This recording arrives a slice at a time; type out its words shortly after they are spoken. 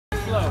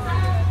slow.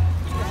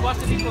 Just watch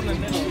the people in the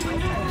middle.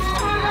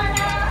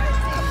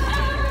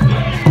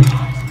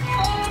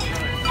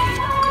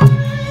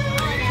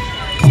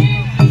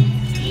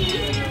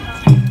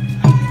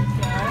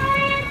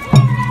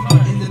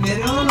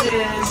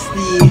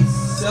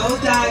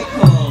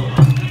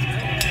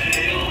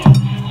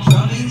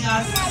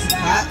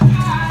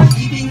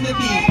 Keeping the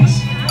beat.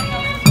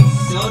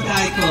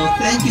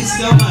 Thank you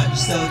so much,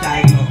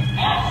 Sodaiko.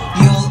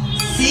 You'll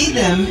see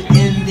them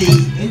in the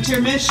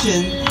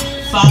intermission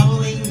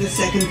following the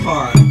second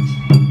part.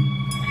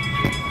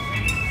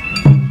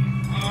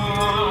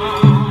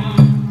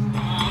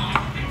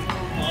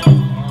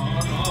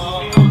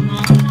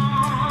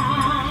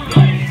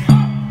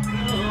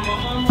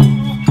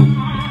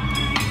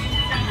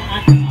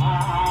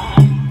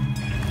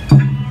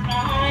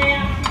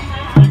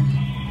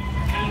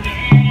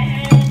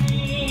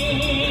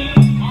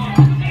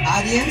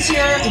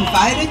 You're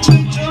invited to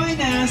join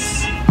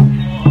us.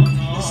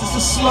 This is a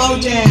slow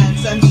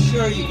dance. I'm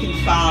sure you can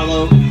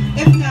follow.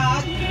 If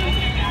not,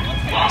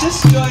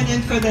 just join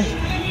in for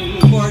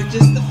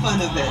just the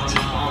fun of it.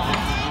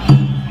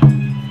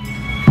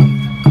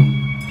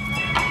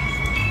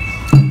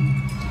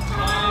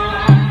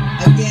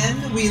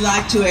 Again, we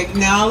like to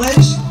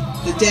acknowledge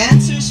the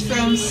dancers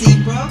from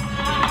Seabrook,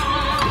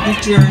 New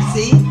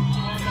Jersey,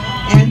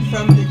 and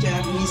from the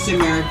Japanese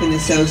American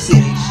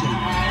Association.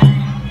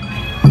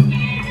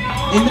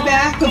 In the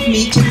back of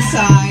me to the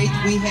side,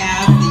 we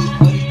have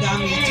the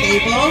origami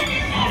table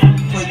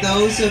for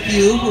those of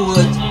you who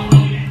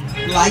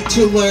would like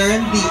to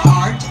learn the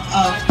art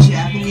of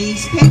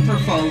Japanese paper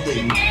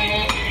folding.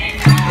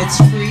 It's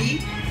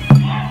free.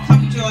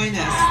 Come join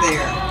us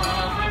there.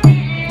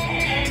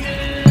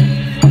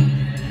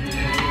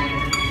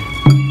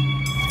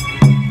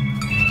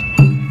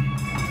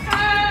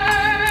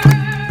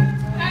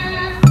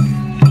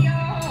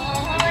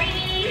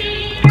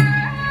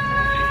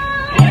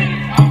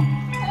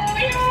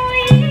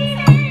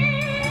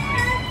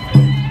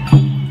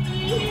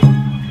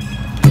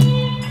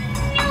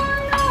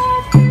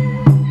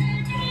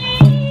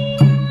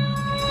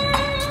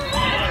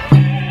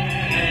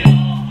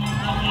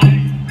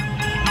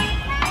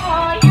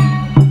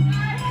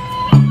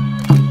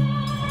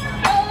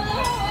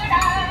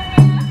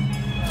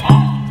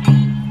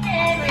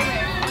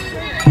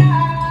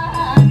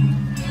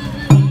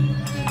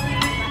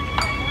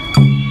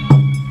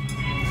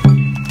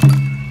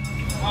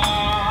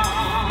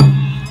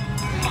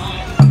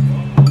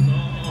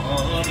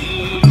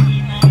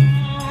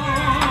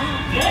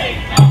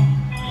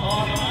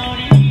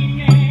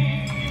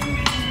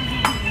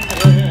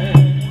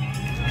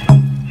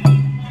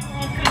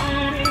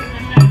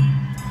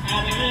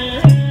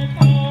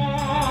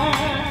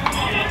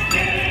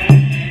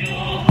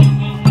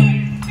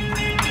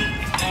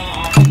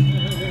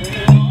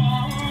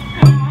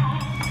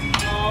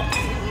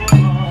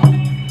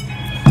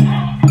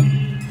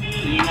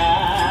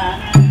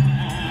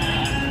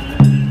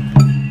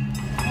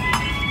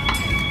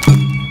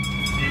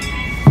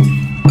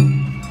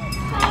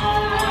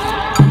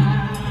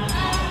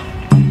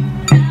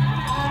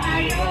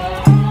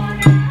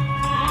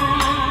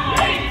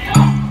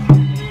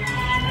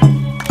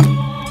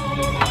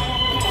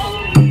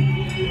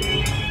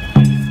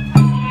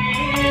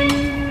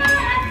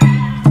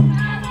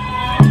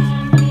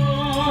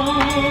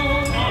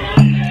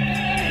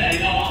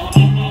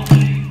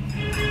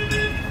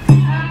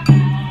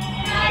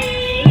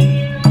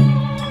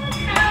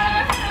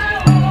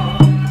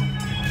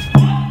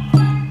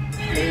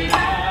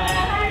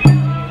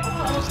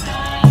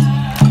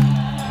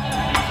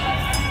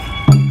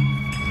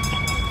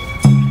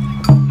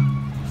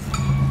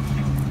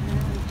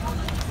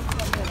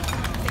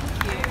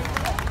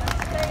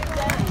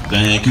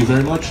 Thank you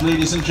very much,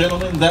 ladies and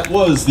gentlemen. That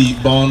was the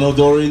Bon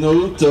Odori no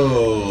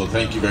Uto.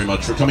 Thank you very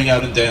much for coming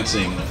out and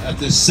dancing at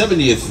the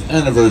 70th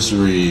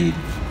anniversary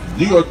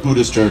New York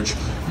Buddhist Church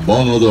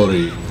Bon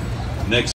Odori. Next.